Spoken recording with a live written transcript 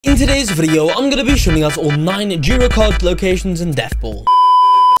In today's video, I'm going to be showing us all 9 JIRO card locations in Death Ball.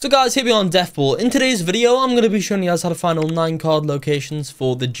 So guys, here we are on Death Ball. In today's video, I'm going to be showing you guys how to find all 9 card locations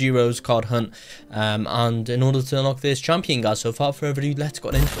for the JIRO's card hunt. And in order to unlock this champion, guys, so without further ado, let's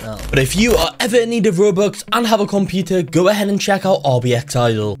get into it now. But if you are ever in need of Robux and have a computer, go ahead and check out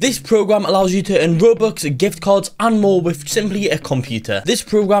xXYisus. This program allows you to earn Robux, gift cards, and more with simply a computer. This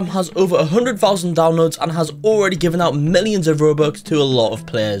program has over 100,000 downloads and has already given out millions of Robux to a lot of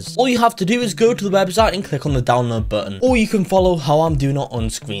players. All you have to do is go to the website and click on the download button, or you can follow how I'm doing it on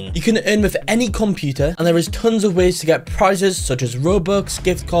screen. You can earn with any computer, and there is tons of ways to get prizes such as Robux,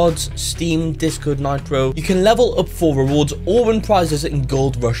 gift cards, Steam, Discord Nitro. You can level up for rewards or win prizes in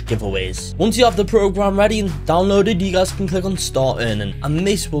Gold Rush giveaways. Once you have the program ready and downloaded, you guys can click on Start Earning, and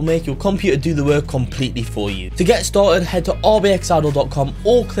this will make your computer do the work completely for you. To get started, head to rbxidol.com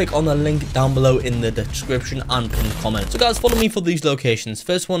or click on the link down below in the description and pinned comment. So guys, follow me for these locations.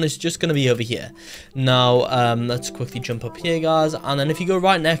 First one is just going to be over here. Now, let's quickly jump up here, guys, and then if you go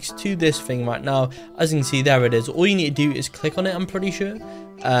right next to this thing right now, as you can see, there it is. All you need to do is click on it, I'm pretty sure.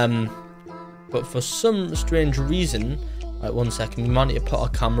 But for some strange reason, right, 1 second, you might need to put our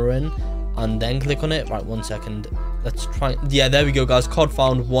camera in and then click on it. Right, 1 second, let's try. Yeah, there we go, guys. Card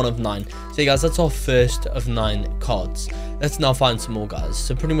found, 1 of 9. So guys, that's our first of 9 cards. Let's now find some more, guys.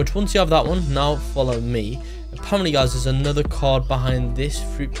 So pretty much once you have that one, now follow me. Apparently, guys, there's another card behind this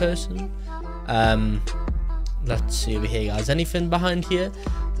fruit person. Let's see over here, guys. Anything behind here?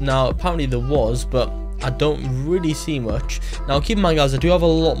 Now, apparently there was, but I don't really see much. Now, keep in mind, guys, I do have a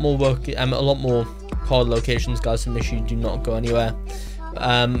lot more work, a lot more card locations, guys, so make sure you do not go anywhere.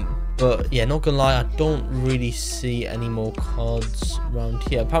 But yeah, not gonna lie, I don't really see any more cards around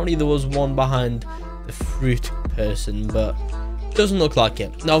here. Apparently there was one behind the fruit person, but it doesn't look like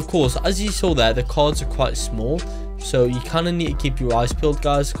it. Now, of course, as you saw there, the cards are quite small, so you kind of need to keep your eyes peeled,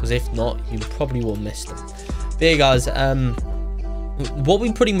 guys, because if not, you probably will miss them. There, guys, what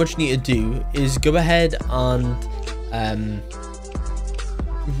we pretty much need to do is go ahead and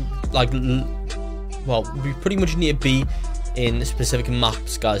we pretty much need to be in specific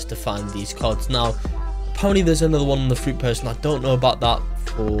maps, guys, to find these cards. Now, apparently there's another one on the fruit person. I don't know about that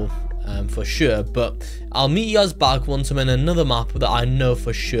for sure, but I'll meet you guys back once I'm in another map that I know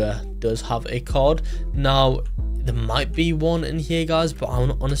for sure does have a card. Now, there might be one in here, guys, but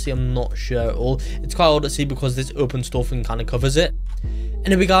honestly, I'm not sure at all. It's quite hard to see because this open store thing kind of covers it.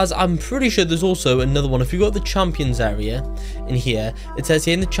 Anyway, guys, I'm pretty sure there's also another one. If you go to the champions area in here, it says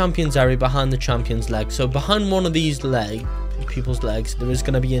here in the champions area behind the champions leg. So behind one of these people's legs, there is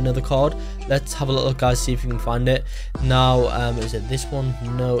going to be another card. Let's have a look, guys, see if you can find it. Now, is it this one?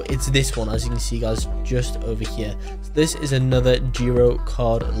 No, it's this one, as you can see, guys, just over here. So this is another JIRO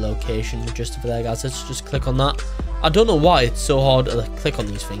card location just over there, guys. Let's just click on that. I don't know why it's so hard to click on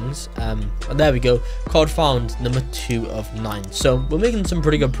these things, but there we go. Card found, number 2 of 9. So we're making some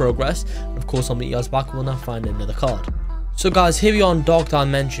pretty good progress, and of course I'll meet you guys back when I find another card. So guys, here we are on Dark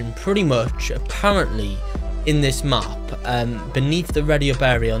Dimension. Pretty much, apparently, in this map, beneath the ready up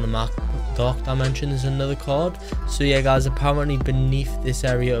area on the map, Dark Dimension, is another card. So yeah, guys, apparently beneath this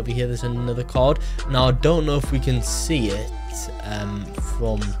area over here there's another card. Now, I don't know if we can see it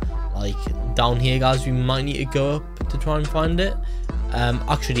from like down here, guys. We might need to go up to try and find it.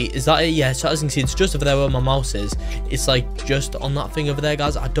 Actually, is that it? Yeah, so as you can see, it's just over there where my mouse is. It's like just on that thing over there,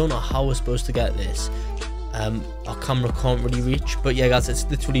 guys. I don't know how we're supposed to get this. Our camera can't really reach, but yeah, guys, it's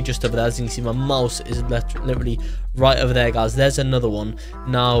literally just over there. As you can see, my mouse is literally right over there, guys. There's another one.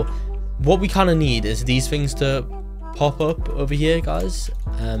 Now, what we kind of need is these things to pop up over here, guys.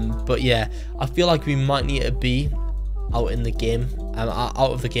 But yeah, I feel like we might need to be out in the game, out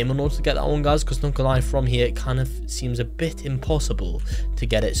of the game in order to get that one, guys, because not gonna lie, from here it kind of seems a bit impossible to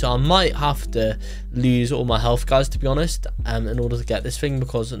get it. So I might have to lose all my health, guys, to be honest, in order to get this thing,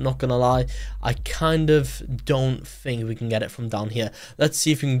 because not gonna lie, I kind of don't think we can get it from down here. Let's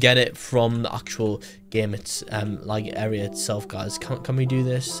see if we can get it from the actual game, it's like area itself, guys. Can we do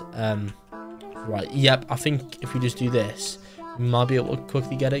this? Right, yep, I think if we just do this, we might be able to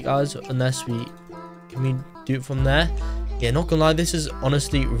quickly get it, guys, unless we do it from there. Yeah, not gonna lie, this is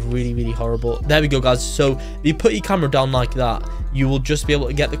honestly really horrible. There we go, guys. So if you put your camera down like that, you will just be able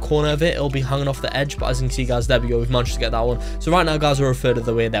to get the corner of it. It'll be hanging off the edge, but as you can see, guys, there we go, we've managed to get that one. So right now, guys, we're a third of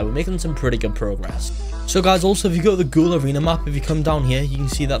the way there. We're making some pretty good progress. So guys, also if you go to the Ghoul Arena map, if you come down here, you can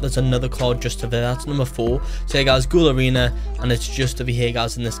see that there's another card just over there. That's number 4. So yeah, guys, Ghoul Arena, and it's just over here,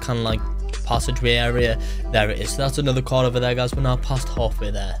 guys, in this kind of like passageway area. There it is. So that's another card over there, guys. We're now past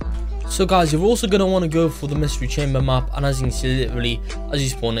halfway there. So guys, you're also going to want to go for the mystery chamber map, and as you can see, literally as you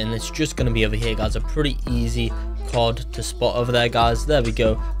spawn in, it's just going to be over here, guys. A pretty easy card to spot over there, guys. There we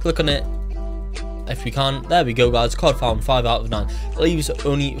go. Click on it. If we can, there we go, guys. Card found, 5 out of 9. It leaves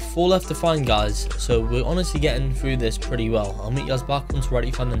only 4 left to find, guys. So we're honestly getting through this pretty well. I'll meet you guys back once we're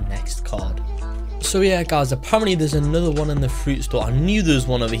ready to find the next card. So yeah, guys, apparently there's another one in the fruit store. I knew there was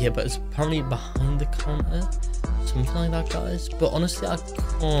one over here, but it's apparently behind the counter. Something like that, guys. But honestly, I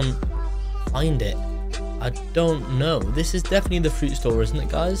can't find it. I don't know. This is definitely the fruit store, isn't it,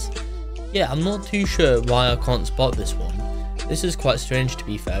 guys? Yeah, I'm not too sure why I can't spot this one. This is quite strange, to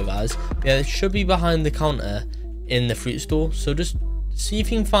be fair, guys. But yeah, it should be behind the counter in the fruit store. So just see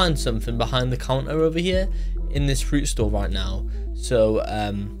if you can find something behind the counter over here in this fruit store right now. So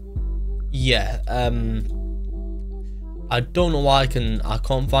yeah, I don't know why I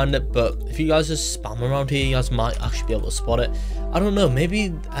can't find it, but if you guys just spam around here, you guys might actually be able to spot it. I don't know,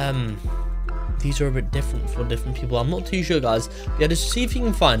 maybe these are a bit different for different people. I'm not too sure, guys. But yeah, just see if you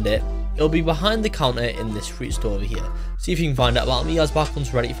can find it. It'll be behind the counter in this fruit store over here. See if you can find it. Well, I'll meet you guys back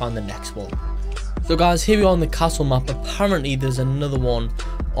once we're ready to find the next one. So guys, here we are on the castle map. Apparently there's another one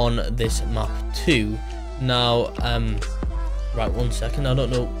on this map too. Now, right, 1 second. I don't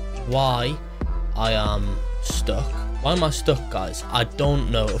know why I am stuck. Why am I stuck, guys? I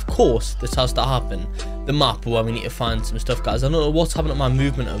don't know. Of course, this has to happen. The map where we need to find some stuff, guys. I don't know what's happening to my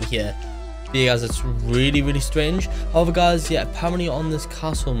movement over here. But yeah, guys, it's really, really strange. However, guys, yeah, apparently on this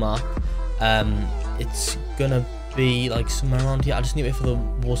castle map, it's gonna be like somewhere around here. I just need to wait for the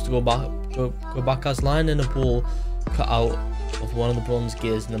walls to go back, guys. Line in a ball cut out of one of the bronze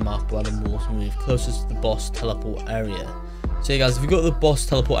gears in the map where the walls move closest to the boss teleport area. So yeah, guys, if we go to the boss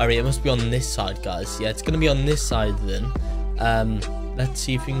teleport area, it must be on this side, guys. Yeah, it's gonna be on this side then. Let's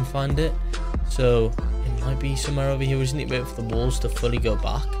see if we can find it. So it might be somewhere over here. We just need to wait for the walls to fully go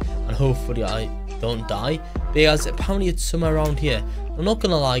back, and hopefully I don't die. But yeah, guys, apparently it's somewhere around here. I'm not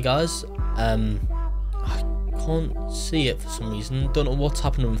gonna lie, guys, I can't see it for some reason. Don't know what's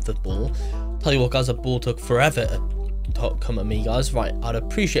happening with the ball. Tell you what, guys, the ball took forever to come at me, guys. Right, I'd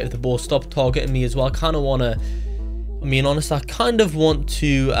appreciate if the ball stopped targeting me as well. I kind of want to, I mean, honestly, I kind of want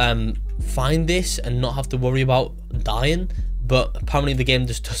to find this and not have to worry about dying. But apparently the game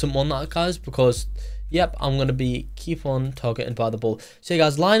just doesn't want that, guys, because yep, I'm going to keep on targeted by the ball. So yeah,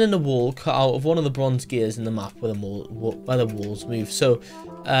 guys, line in the wall cut out of one of the bronze gears in the map where the walls move. So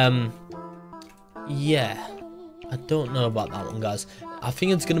yeah, I don't know about that one, guys. I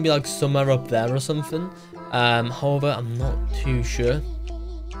think it's going to be like somewhere up there or something. However, I'm not too sure.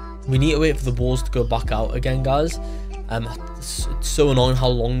 We need to wait for the walls to go back out again, guys. It's so annoying how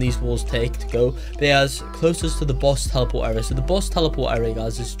long these walls take to go. But yeah, it's closest to the boss teleport area. So the boss teleport area,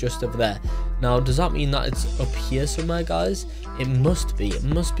 guys, is just over there. Now, does that mean that it's up here somewhere, guys? It must be. It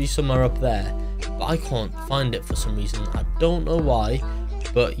must be somewhere up there. But I can't find it for some reason. I don't know why.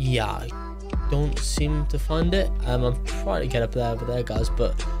 But yeah, I don't seem to find it. I'm trying to get up there over there, guys,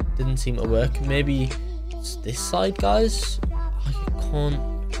 but it didn't seem to work. Maybe it's this side, guys. I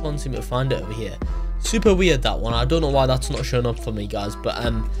can't seem to find it over here. Super weird, that one. I don't know why that's not showing up for me, guys, but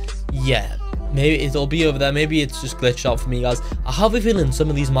yeah, maybe it'll be over there. Maybe it's just glitched out for me, guys. I have a feeling some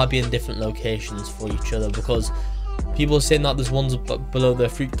of these might be in different locations for each other, because people are saying that there's ones below the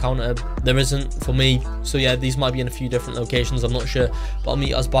fruit counter. There isn't for me. So yeah, these might be in a few different locations. I'm not sure, but I'll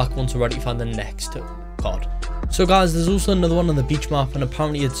meet us back once we're ready to find the next card. So guys, there's also another one on the beach map, and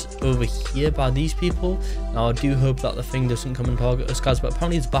apparently it's over here by these people. Now I do hope that the thing doesn't come and target us, guys, but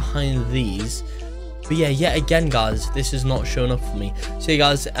apparently it's behind these. But yeah, yet again, guys, this is not showing up for me. So yeah,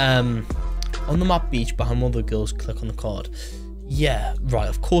 guys, on the map beach behind one of the girls, click on the card. Yeah, right,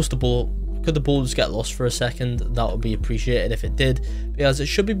 of course the ball, could the ball just get lost for a second? That would be appreciated if it did. But guys, it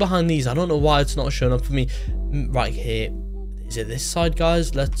should be behind these. I don't know why it's not showing up for me. Right here, is it this side,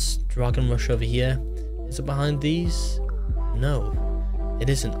 guys? Let's drag and rush over here. Is it behind these? No, it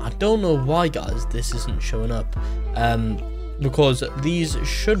isn't. I don't know why, guys, this isn't showing up. Because these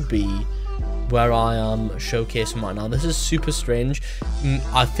should be where I am showcasing right now. This is super strange.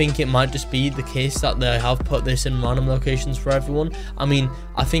 I think it might just be the case that they have put this in random locations for everyone. I mean,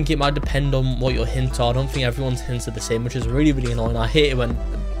 I think it might depend on what your hints are. I don't think everyone's hints are the same, which is really, really annoying. I hate it when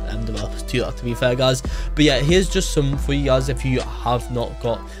developers do that, to be fair, guys. But yeah, here's just some for you guys. If you have not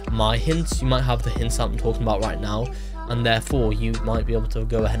got my hints, you might have the hints that I'm talking about right now, and therefore you might be able to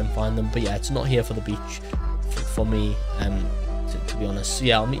go ahead and find them. But yeah, it's not here for the beach for me, to be honest. So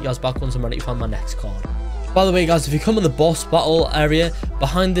yeah, I'll meet you guys back once I'm ready to find my next card. By the way, guys, if you come in the boss battle area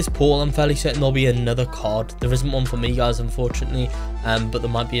behind this portal, I'm fairly certain there'll be another card. There isn't one for me, guys, unfortunately, but there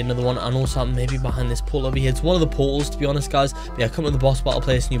might be another one. And also maybe behind this portal over here. It's one of the portals, to be honest, guys. But yeah, come to the boss battle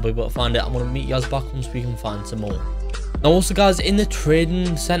place and you'll be able to find it. I'm going to meet you guys back once we can find some more. Now also guys, in the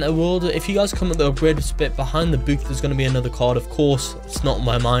trading center world, if you guys come at the upgrade bit behind the book, there's going to be another card. Of course, it's not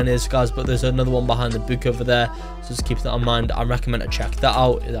where mine is guys, but there's another one behind the book over there, so just keep that in mind. I recommend to check that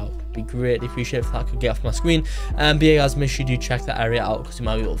out. That would be greatly appreciated if that could get off my screen. But yeah guys, make sure you do check that area out, because you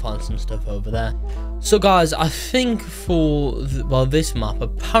might be able to find some stuff over there. So guys, I think for this map,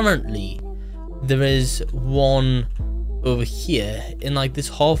 apparently there is one over here in like this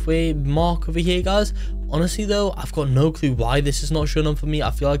halfway mark over here guys. Honestly though, I've got no clue why this is not showing up for me.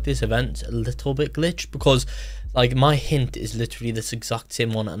 I feel like this event's a little bit glitched, because like my hint is literally this exact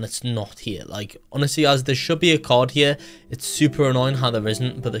same one and it's not here. Like honestly guys, there should be a card here. It's super annoying how there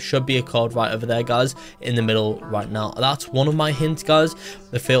isn't, but there should be a card right over there guys, in the middle right now. That's one of my hints guys.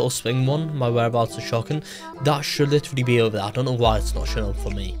 The fatal swing one, my whereabouts are shocking. That should literally be over there. I don't know why it's not showing up for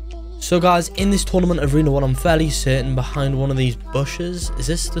me. So guys, in this tournament arena one, I'm fairly certain behind one of these bushes. Is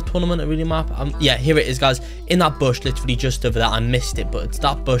this the tournament arena map? Yeah, here it is guys. In that bush, literally just over there. I missed it, but it's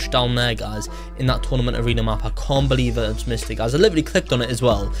that bush down there guys, in that tournament arena map. I can't believe I just missed it guys. I literally clicked on it as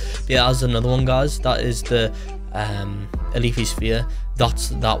well. But yeah, that's another one guys. That is the Leafy Sphere. That's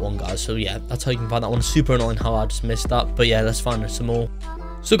that one guys. So yeah, that's how you can find that one. Super annoying how I just missed that. But yeah, let's find some more.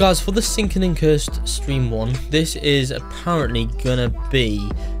 So guys, for the Sinking and Cursed stream one, this is apparently gonna be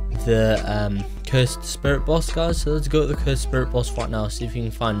the Cursed Spirit Boss guys. So let's go to the Cursed Spirit Boss right now, see if you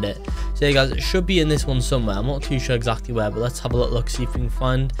can find it. So yeah guys, it should be in this one somewhere. I'm not too sure exactly where, but let's have a look, see if we can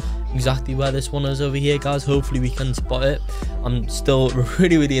find exactly where this one is over here guys. Hopefully we can spot it. I'm still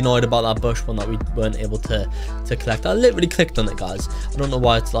really annoyed about that bush one that we weren't able to collect. I literally clicked on it guys. I don't know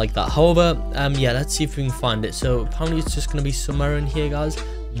why it's like that. However, yeah, let's see if we can find it. So apparently it's just going to be somewhere in here guys.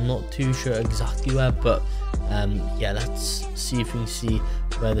 I'm not too sure exactly where, but yeah, let's see if we can see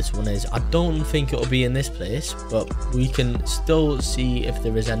where this one is. I don't think it'll be in this place, but we can still see if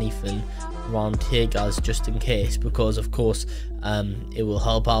there is anything around here guys, just in case, because of course it will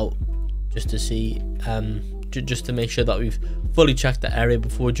help out just to see just to make sure that we've fully checked the area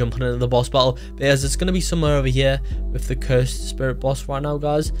before we jump into the boss battle. But yes, it's going to be somewhere over here with the Cursed Spirit Boss right now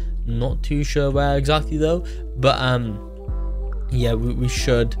guys. Not too sure where exactly though, but yeah, we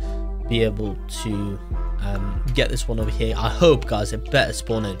should be able to get this one over here. I hope guys, it better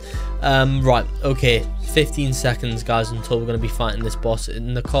spawn in. Right, okay, 15 seconds guys until we're going to be fighting this boss,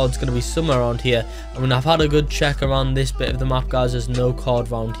 and the card's going to be somewhere around here. I mean, I've had a good check around this bit of the map guys. There's no card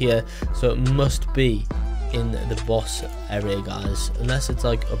around here, so it must be in the boss area guys, unless it's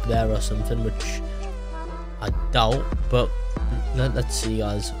like up there or something, which I doubt, but let's see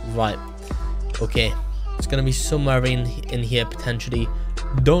guys. Right, okay, it's going to be somewhere in here potentially.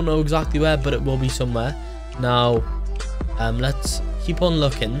 Don't know exactly where, but it will be somewhere. Now let's keep on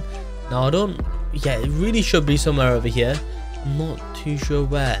looking. Now yeah, it really should be somewhere over here. I'm not too sure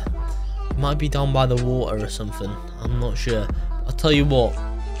where. It might be down by the water or something. I'm not sure. I'll tell you what,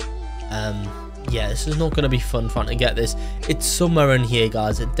 yeah, this is not going to be fun trying to get this. It's somewhere in here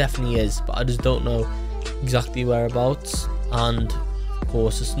guys, it definitely is, but I just don't know exactly whereabouts. And of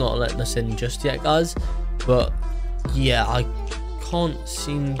course it's not letting us in just yet guys, but yeah, I can't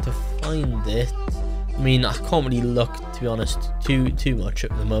seem to find it. I mean, I can't really look, to be honest, too much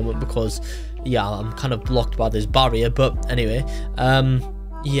at the moment, because yeah, I'm kind of blocked by this barrier. But anyway,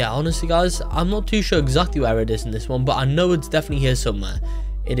 yeah, honestly guys, I'm not too sure exactly where it is in this one, but I know it's definitely here somewhere.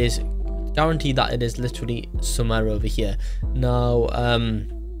 It is guaranteed that it is literally somewhere over here. Now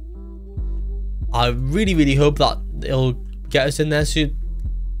I really hope that it'll get us in there soon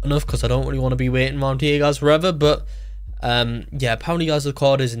enough, because I don't really want to be waiting around here guys forever. But yeah, apparently guys, the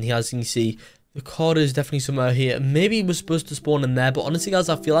card is in here. As you can see, the card is definitely somewhere here. Maybe it was supposed to spawn in there, but honestly guys,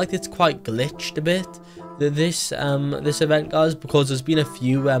 I feel like it's quite glitched a bit, this event guys, because there's been a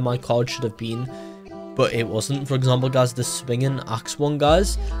few where my card should have been, but it wasn't. For example guys, the swinging axe one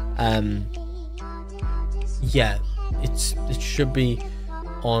guys, yeah, it should be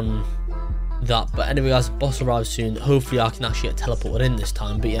on that. But anyway guys, the boss arrives soon. Hopefully I can actually get teleported in this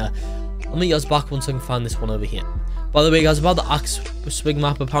time. But yeah, I'll meet you guys back once I can find this one over here. By the way guys, about the axe swing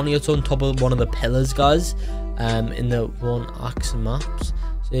map, apparently it's on top of one of the pillars guys, in the one axe maps.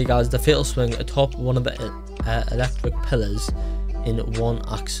 So yeah guys, the fatal swing atop one of the electric pillars in one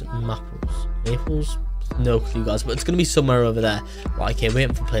axe maples. No clue guys, but it's gonna be somewhere over there. Right, okay,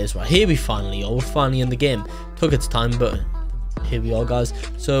 waiting for players. Right, here we finally are. We're finally in the game. Took its time, but here we are guys.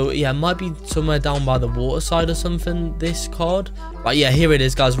 So yeah, it might be somewhere down by the water side or something, this card. Right, yeah, here it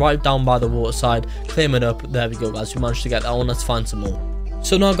is guys, right down by the water side. Claim it up. There we go guys, we managed to get that one. Let's find some more.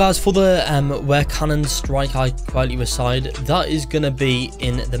 So now guys, for the where cannons strike I quietly reside, that is gonna be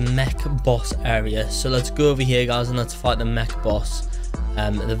in the mech boss area. So let's go over here guys and let's fight the mech boss.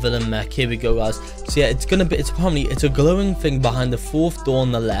 the villain mech. Here we go, guys. So yeah, it's a glowing thing behind the 4th door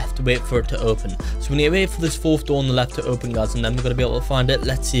on the left. Wait for it to open. So we need to wait for this 4th door on the left to open, guys, and then we're gonna be able to find it.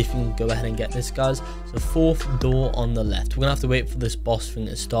 Let's see if we can go ahead and get this, guys. So 4th door on the left. We're gonna have to wait for this boss thing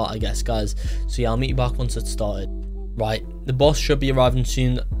to start, I guess, guys. So yeah, I'll meet you back once it's started. Right, the boss should be arriving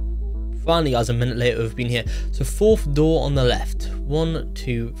soon. Finally, guys, a minute later we've been here. So 4th door on the left. 1,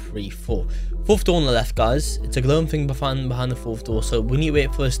 2, 3, 4. 4th door on the left, guys. It's a glowing thing behind the 4th door, so we need to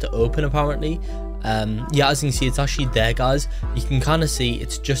wait for this to open, apparently. Yeah, as you can see, it's actually there, guys. You can kind of see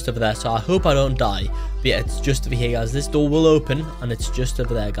it's just over there, so I hope I don't die. But yeah, it's just over here, guys. This door will open, and it's just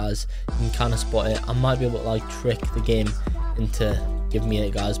over there, guys. You can kind of spot it. I might be able to like trick the game into giving me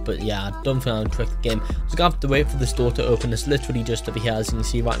it, guys, but yeah, I don't think I'm gonna trick the game. So gonna have to wait for this door to open. It's literally just over here, as you can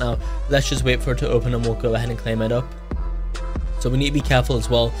see right now. Let's just wait for it to open, and we'll go ahead and claim it up. So we need to be careful as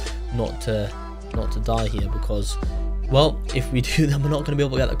well not to die here, because, well, if we do, then we're not going to be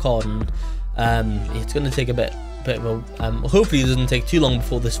able to get the card, and it's going to take a bit of a, hopefully it doesn't take too long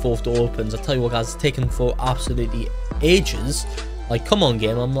before this 4th door opens. I'll tell you what, guys, it's taken for absolutely ages. Like, come on,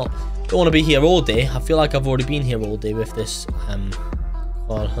 game, don't want to be here all day. I feel like I've already been here all day with this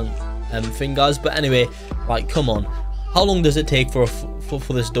card hunt thing, guys. But anyway, right, come on, how long does it take for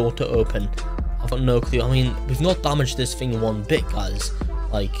this door to open? I've got no clue. I mean, we've not damaged this thing one bit, guys.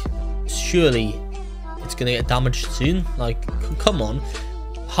 Like, surely it's gonna get damaged soon. Like, come on,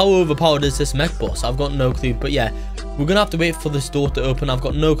 how overpowered is this mech boss? I've got no clue. But yeah, we're gonna have to wait for this door to open. I've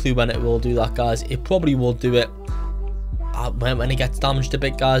got no clue when it will do that, guys. It probably will do it when it gets damaged a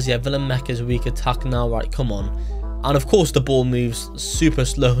bit, guys. Yeah, villain mech is a weak attack now. Right, come on. And of course the ball moves super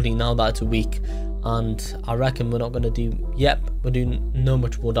slowly now that it's weak, and I reckon we're not gonna do, yep, we're doing no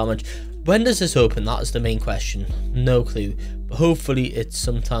much more damage. When does this open? That is the main question. No clue, but hopefully it's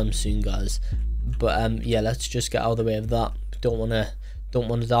sometime soon, guys. But yeah, let's just get out of the way of that. Don't wanna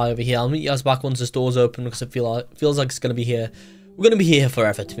die over here. I'll meet you guys back once the door's open, because it feels like it's gonna be here. We're gonna be here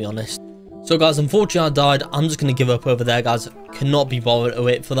forever, to be honest. So guys, unfortunately I died. I'm just gonna give up over there, guys. Cannot be bothered to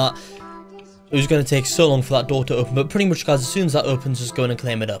wait for that. It was going to take so long for that door to open, but pretty much, guys, as soon as that opens, just go in and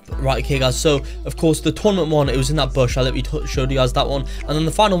claim it up. Right, okay, guys, so, of course, the tournament one, it was in that bush. I literally showed you guys that one. And then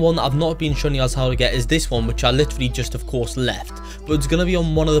the final one that I've not been showing you guys how to get is this one, which I literally just, of course, left. But it's going to be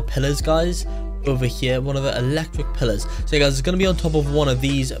on one of the pillars, guys, over here, one of the electric pillars. So, guys, it's going to be on top of one of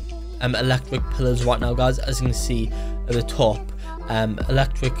these electric pillars right now, guys, as you can see at the top.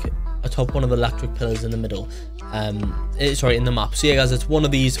 Atop one of the electric pillars in the middle, sorry, in the map. So yeah, guys, it's one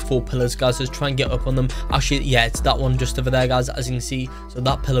of these 4 pillars, guys. So just try and get up on them. Actually, yeah, it's that one just over there, guys, as you can see. So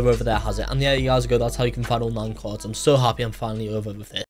that pillar over there has it. And there you guys go. That's how you can find all 9 cards. I'm so happy I'm finally over with it.